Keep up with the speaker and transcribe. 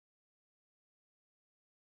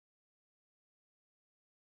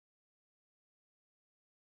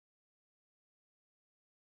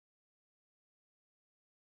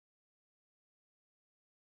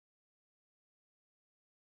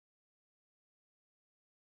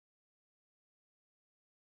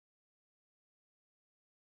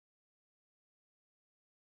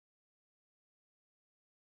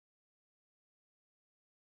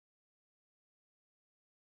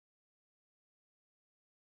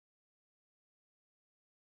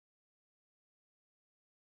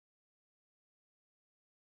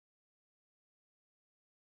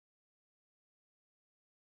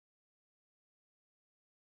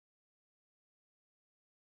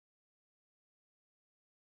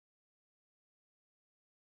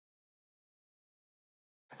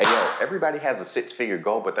Everybody has a six-figure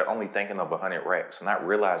goal, but they're only thinking of 100 racks, not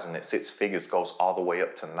realizing that six figures goes all the way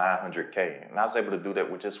up to 900K. And I was able to do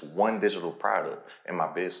that with just one digital product in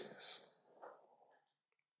my business.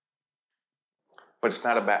 But it's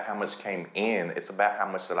not about how much came in, it's about how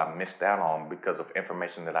much that I missed out on because of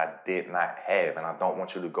information that I did not have. And I don't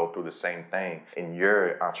want you to go through the same thing in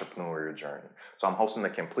your entrepreneurial journey. So I'm hosting a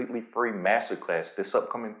completely free masterclass this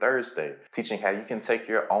upcoming Thursday, teaching how you can take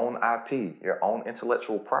your own IP, your own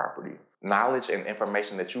intellectual property, knowledge and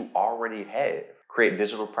information that you already have, create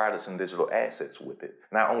digital products and digital assets with it.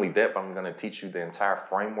 Not only that, but I'm going to teach you the entire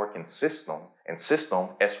framework and system. And system,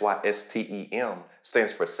 SYSTEM,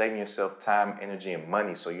 stands for saving yourself time, energy, and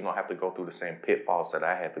money so you don't have to go through the same pitfalls that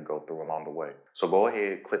I had to go through along the way. So go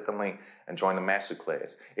ahead, click the link, and join the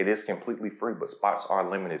masterclass. It is completely free, but spots are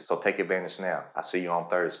limited, so take advantage now. I'll see you on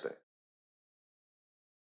Thursday.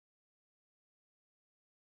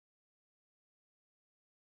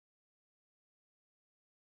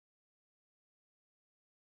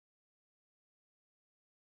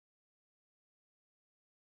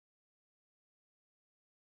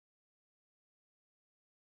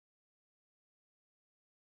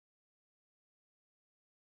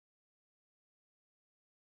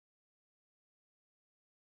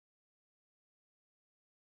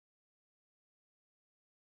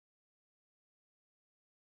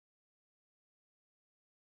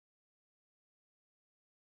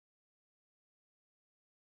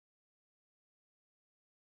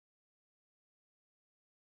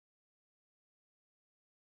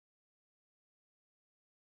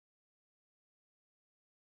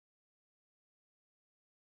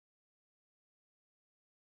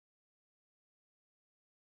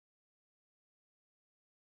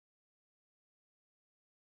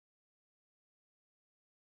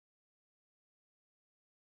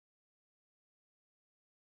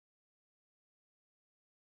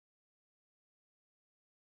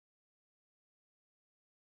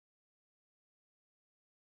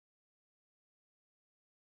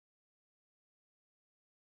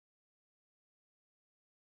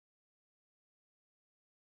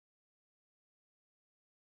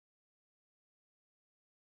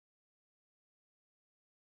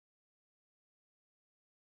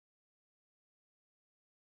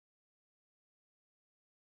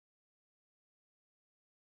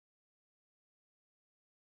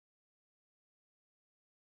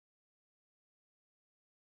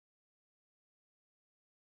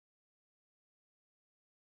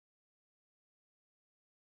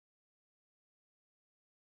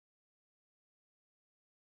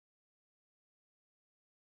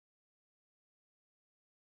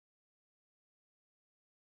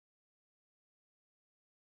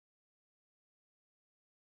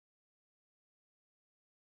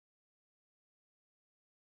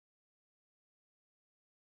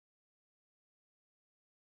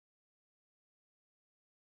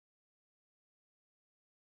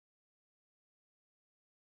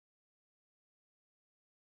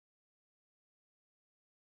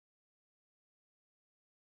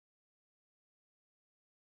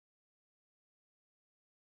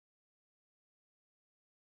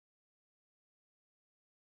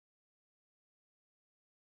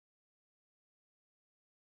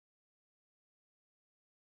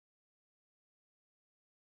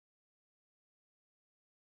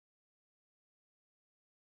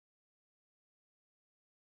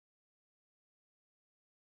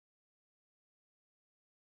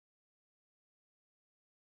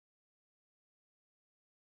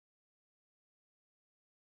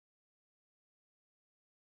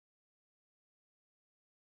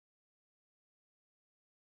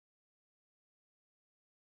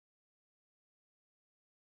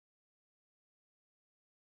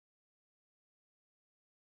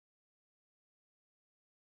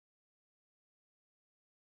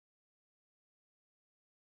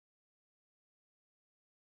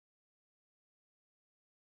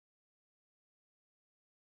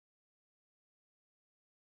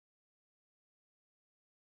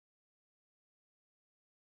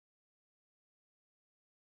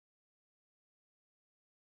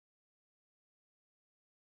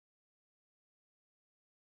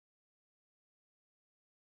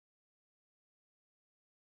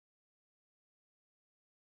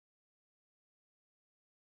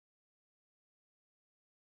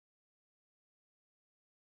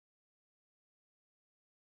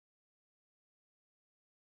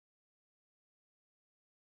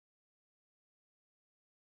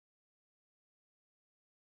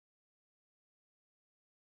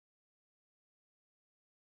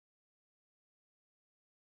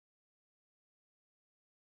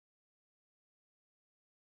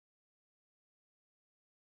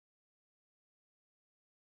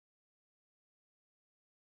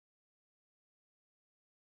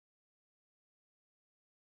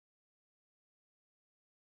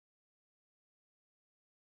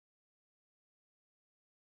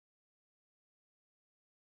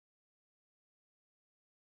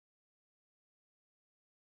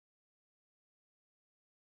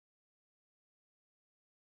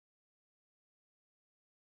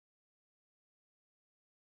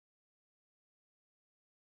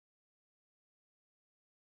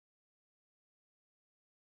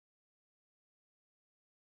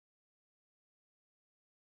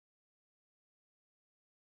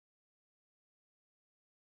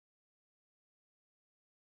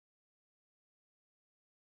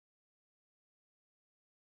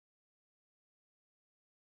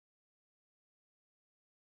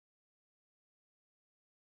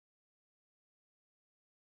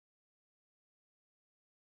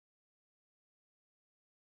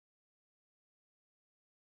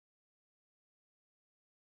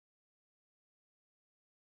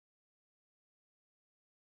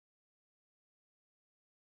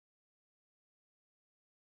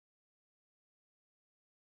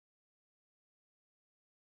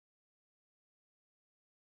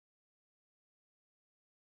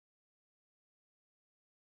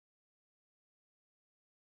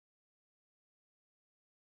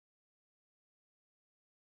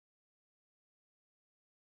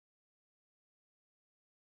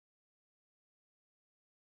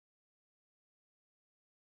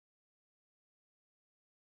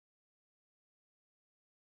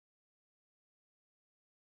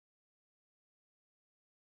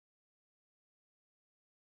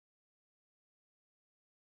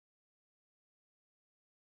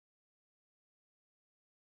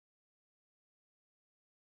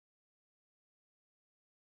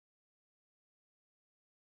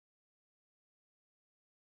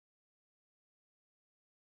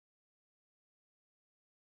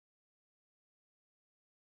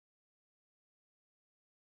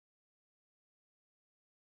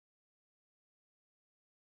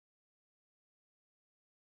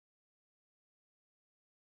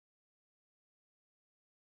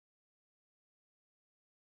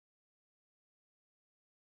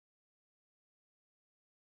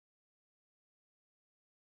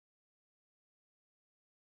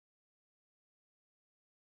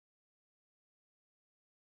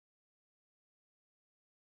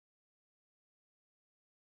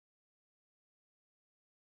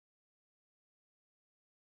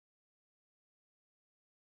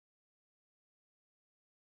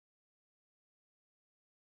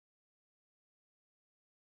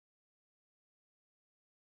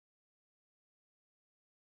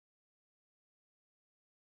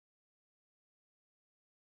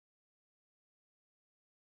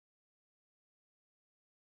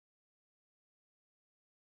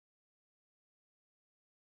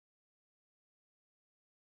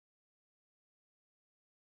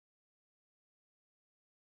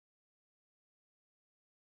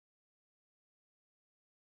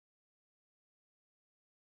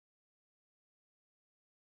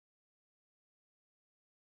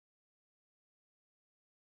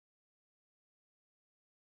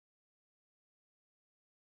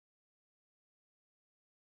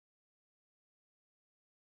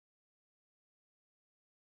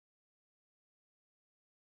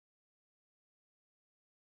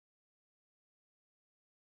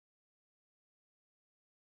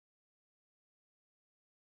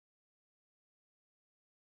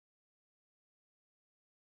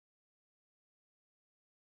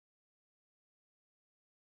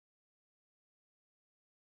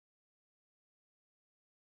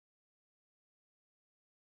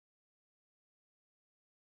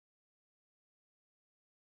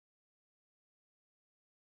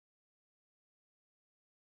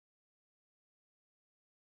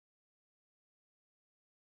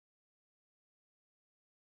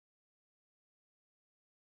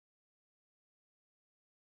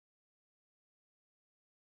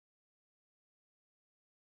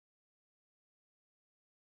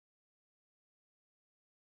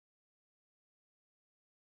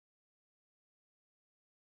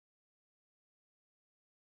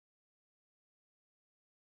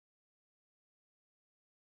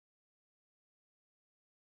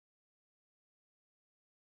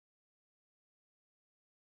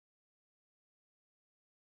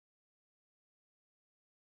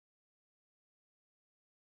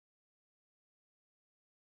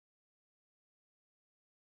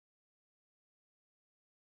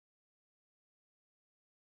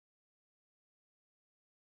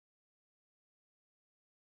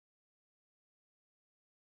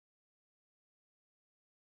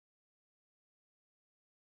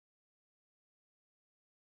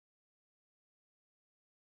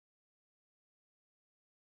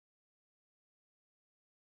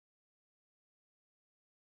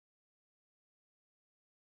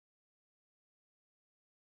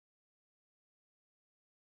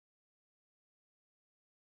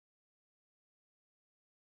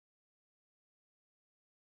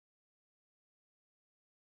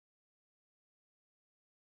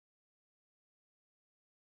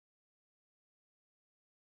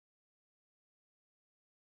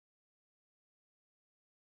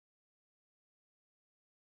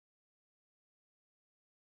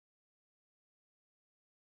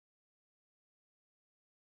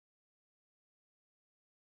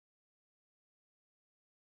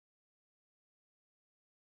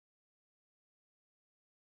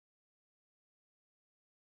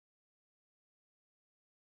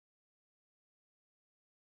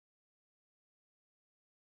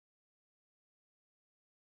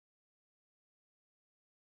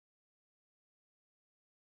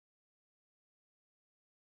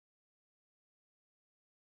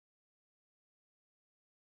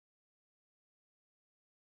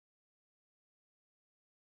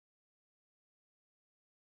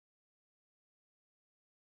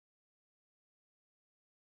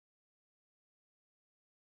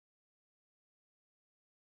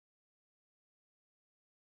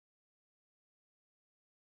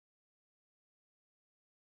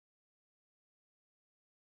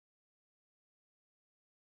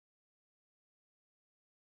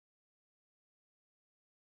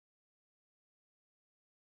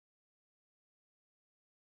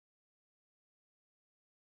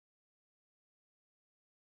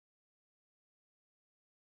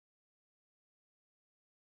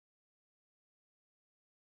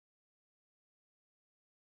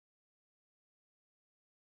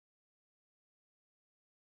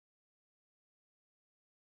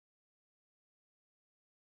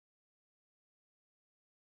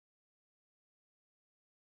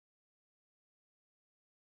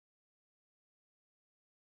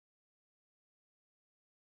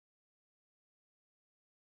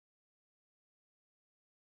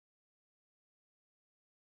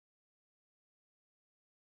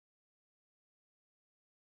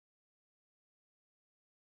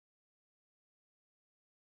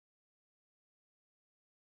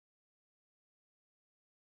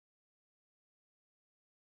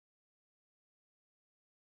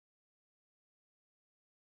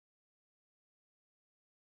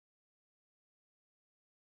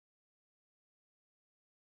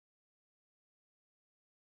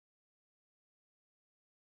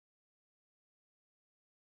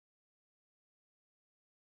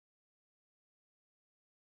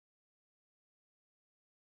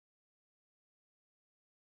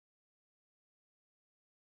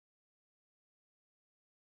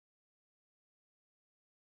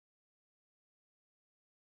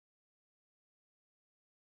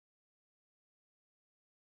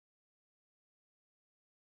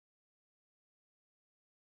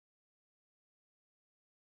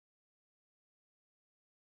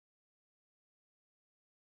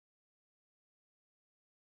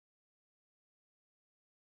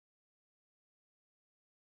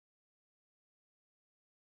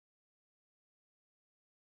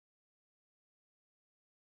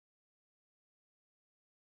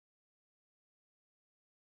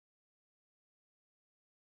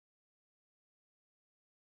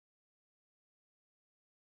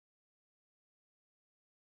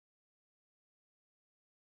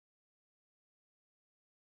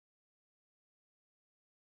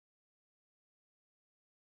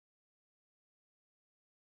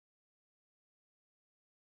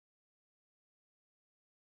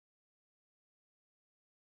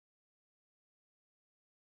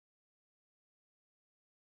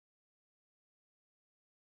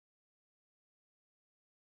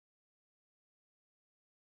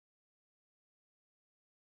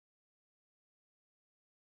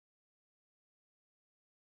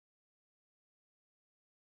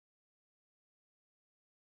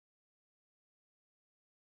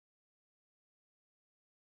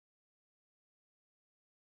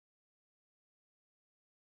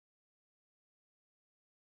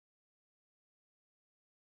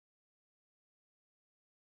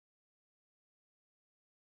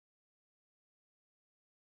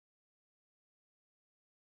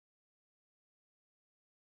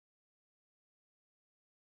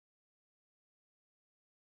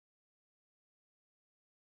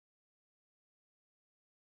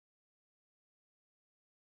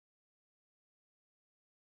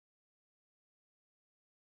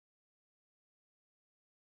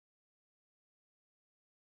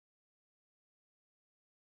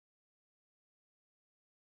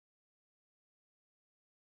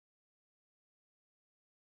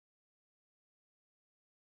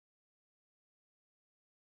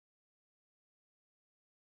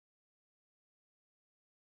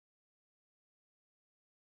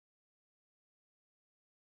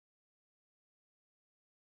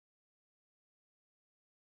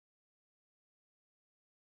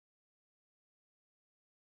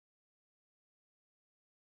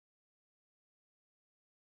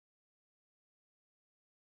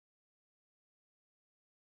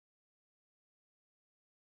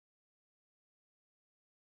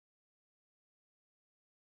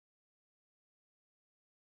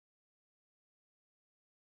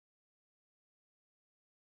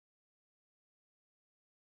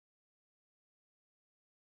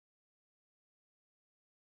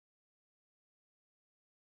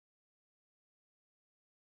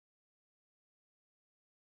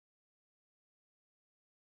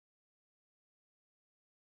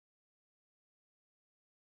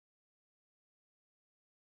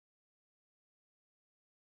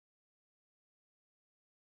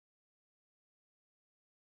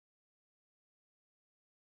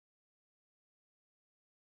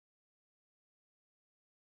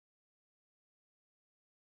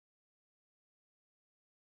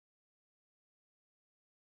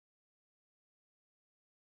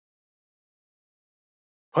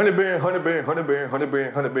 100 band, 100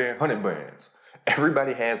 bands.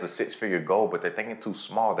 Everybody has a six-figure goal, but they're thinking too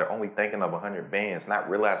small. They're only thinking of 100 bands, not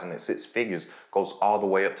realizing that six figures goes all the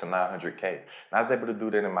way up to 900K. And I was able to do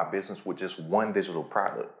that in my business with just one digital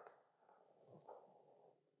product.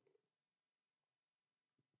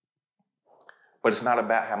 But it's not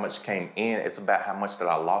about how much came in, it's about how much that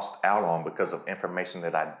I lost out on because of information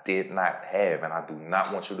that I did not have. And I do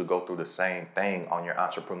not want you to go through the same thing on your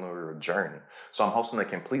entrepreneurial journey. So I'm hosting a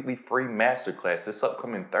completely free masterclass this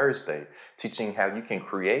upcoming Thursday, teaching how you can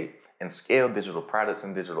create and scale digital products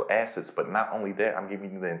and digital assets. But not only that, I'm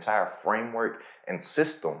giving you the entire framework and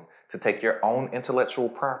system to take your own intellectual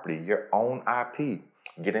property, your own IP,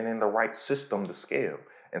 get it in the right system to scale.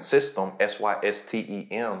 And system,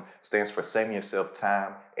 SYSTEM, stands for saving yourself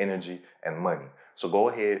time, energy, and money. So go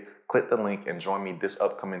ahead, click the link, and join me this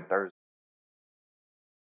upcoming Thursday.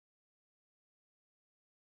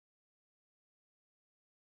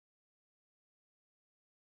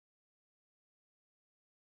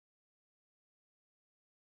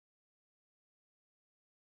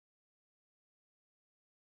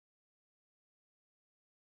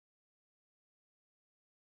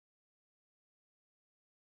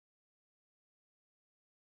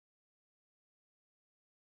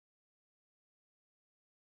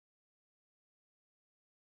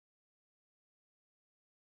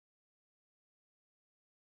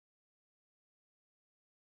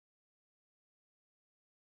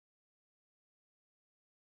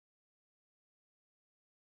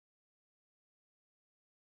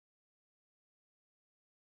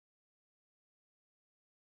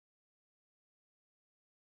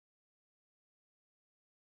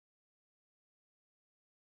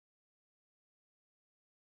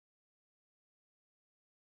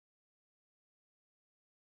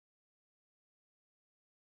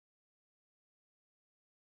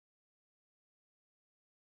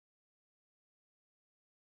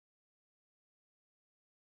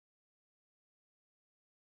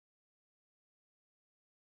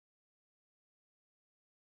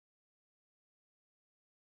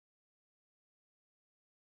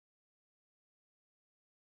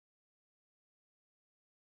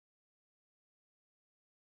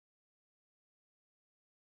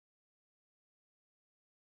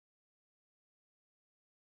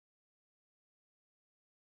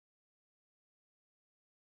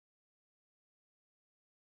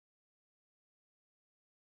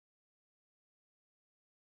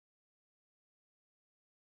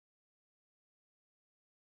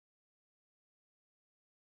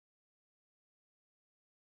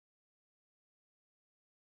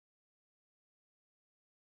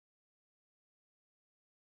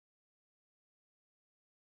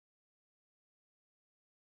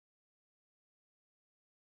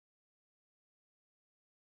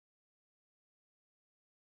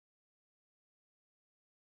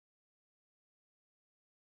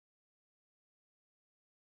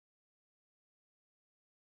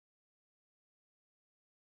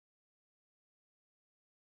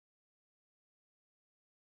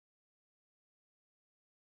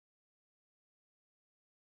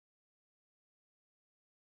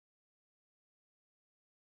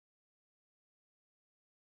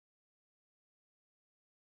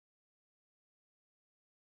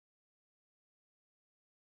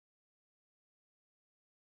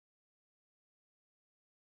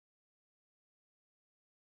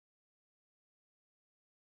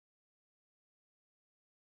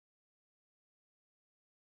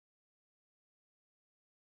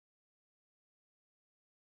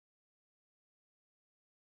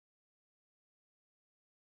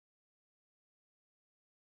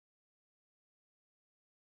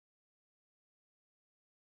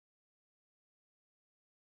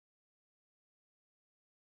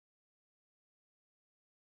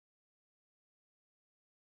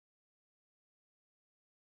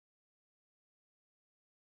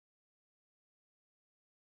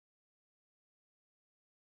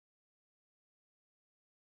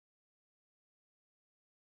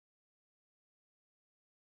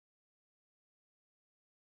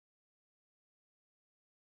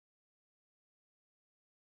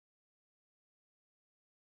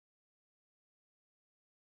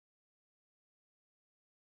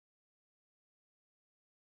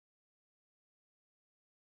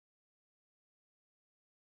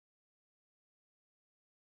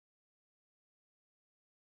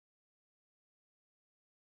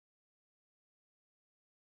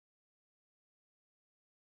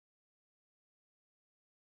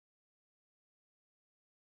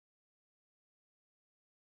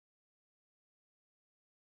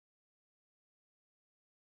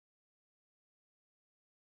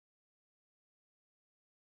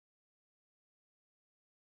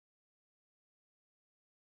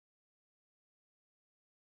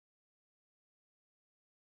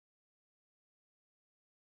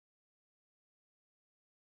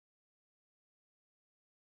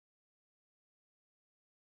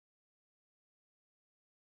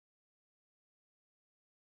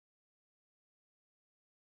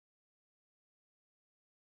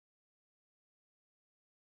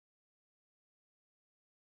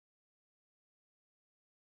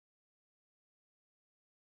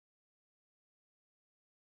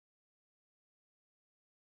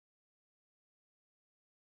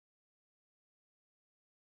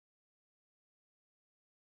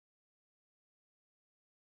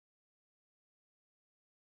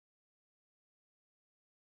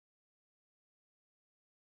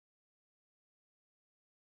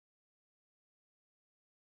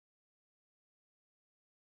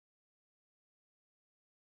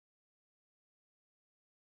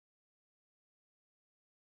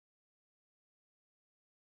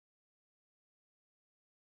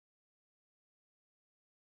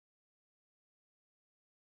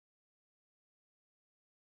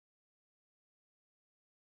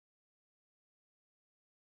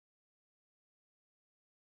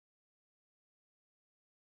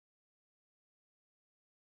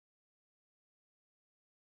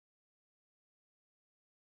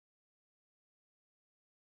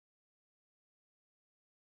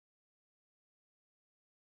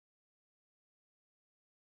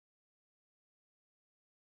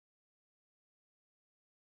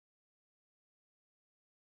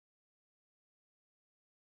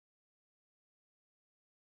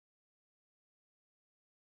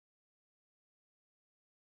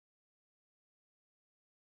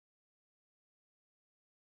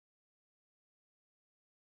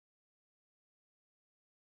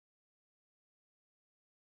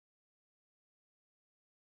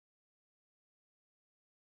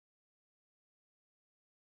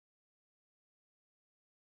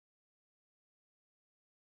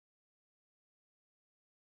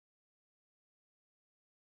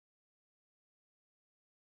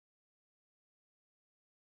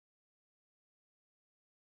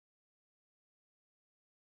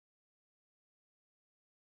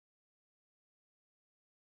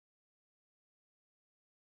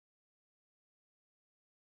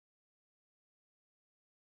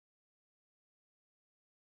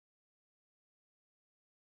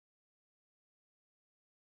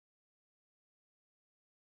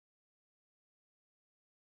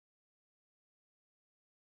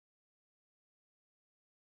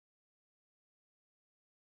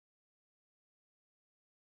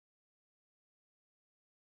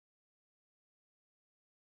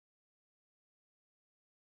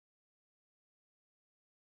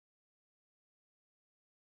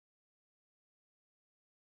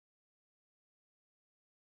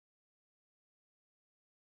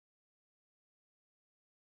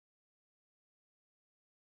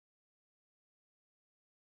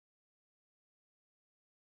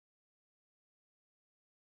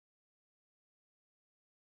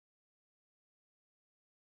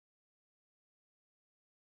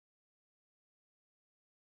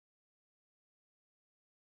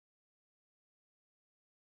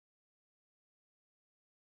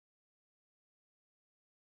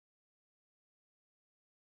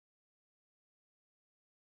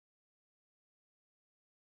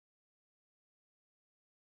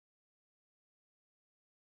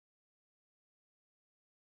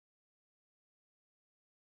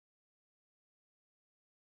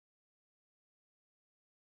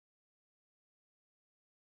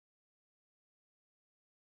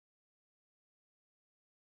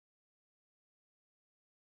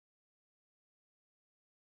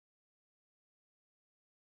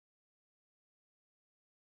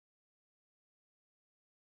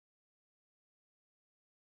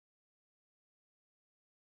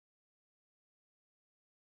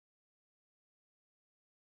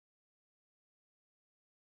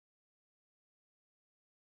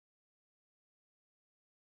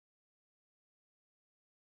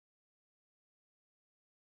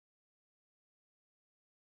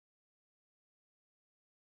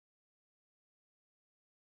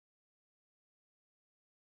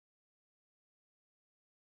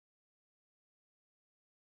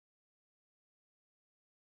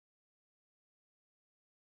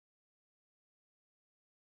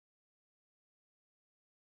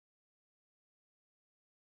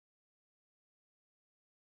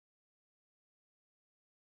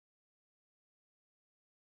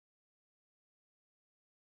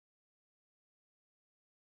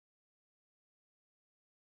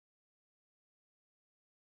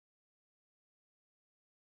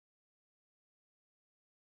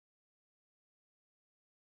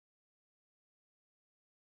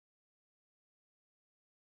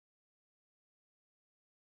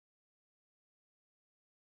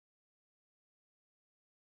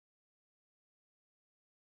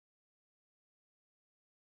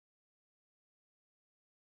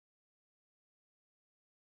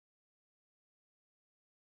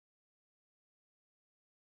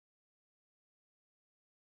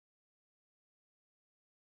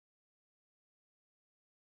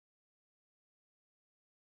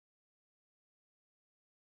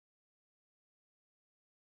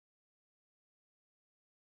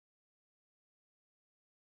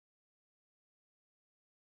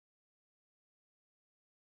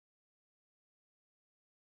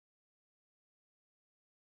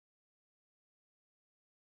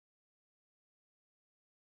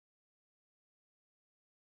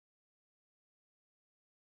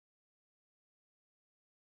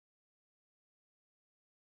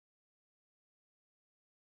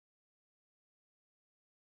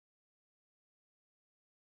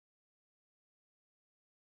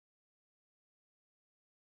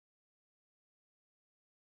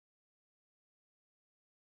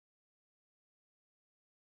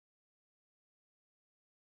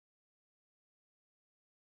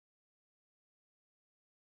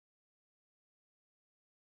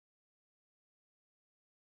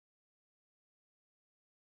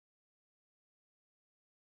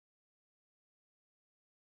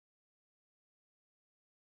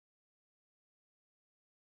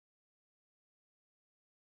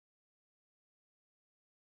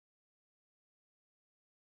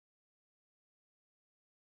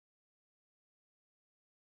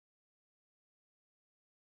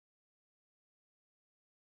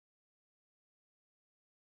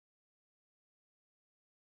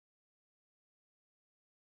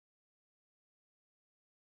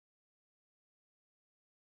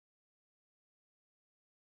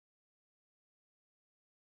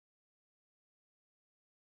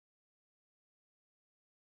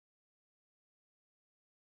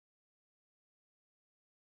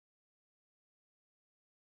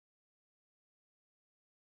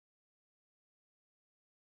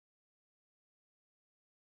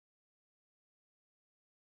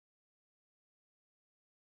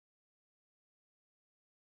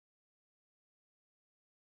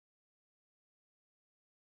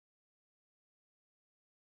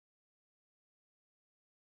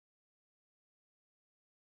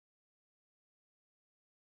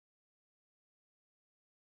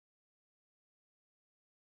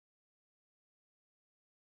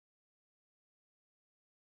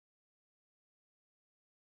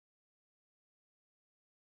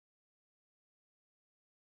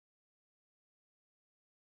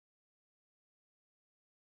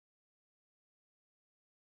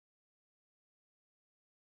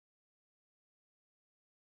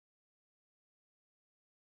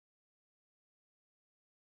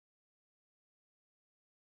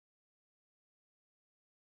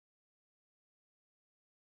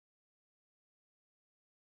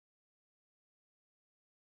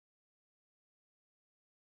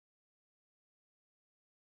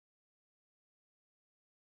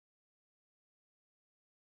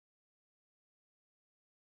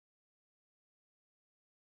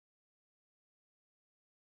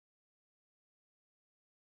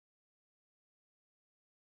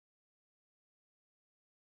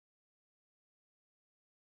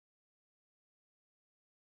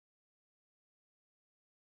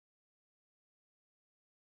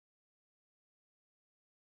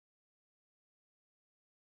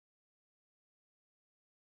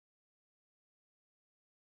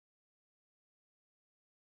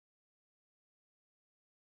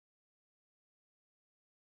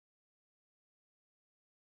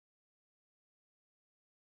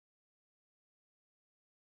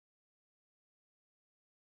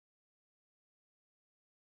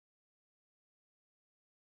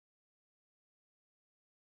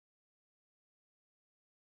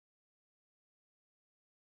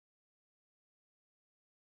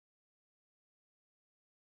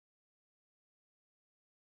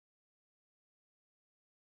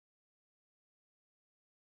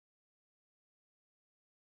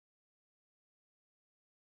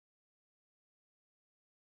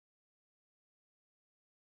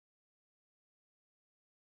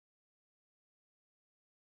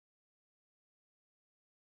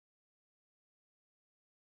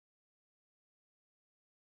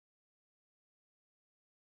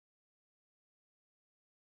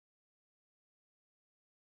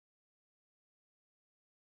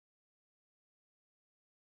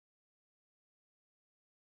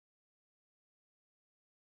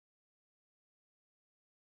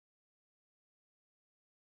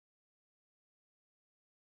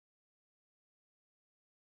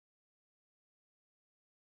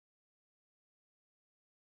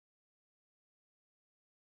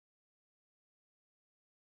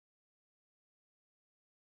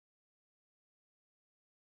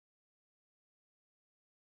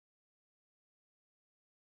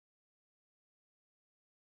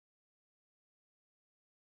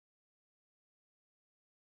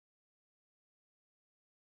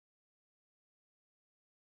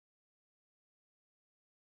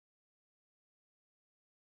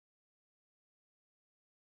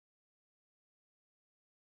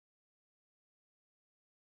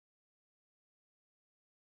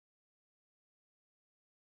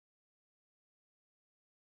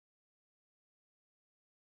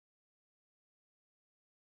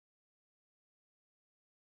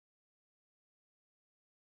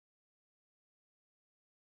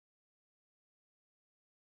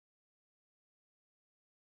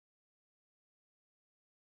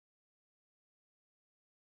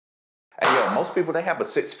 Hey, yo, most people, they have a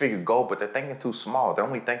six-figure goal, but they're thinking too small. They're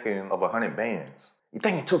only thinking of 100 bands. You're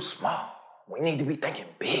thinking too small. We need to be thinking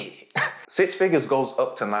big. Six figures goes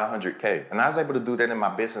up to 900K. And I was able to do that in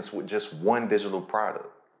my business with just one digital product.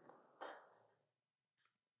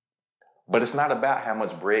 But it's not about how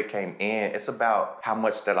much bread came in. It's about how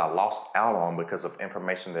much that I lost out on because of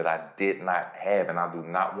information that I did not have. And I do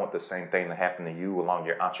not want the same thing to happen to you along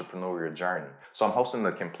your entrepreneurial journey. So I'm hosting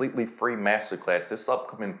a completely free masterclass this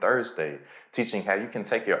upcoming Thursday, teaching how you can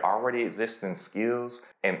take your already existing skills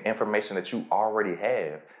and information that you already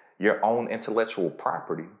have, your own intellectual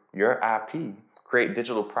property, your IP, create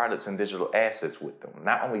digital products and digital assets with them.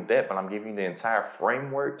 Not only that, but I'm giving you the entire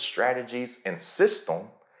framework, strategies, and system.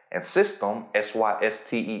 And system,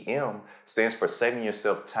 SYSTEM, stands for saving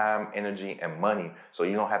yourself time, energy, and money so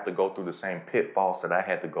you don't have to go through the same pitfalls that I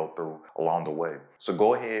had to go through along the way. So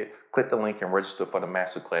go ahead, click the link and register for the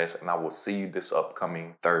masterclass, and I will see you this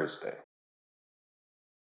upcoming Thursday.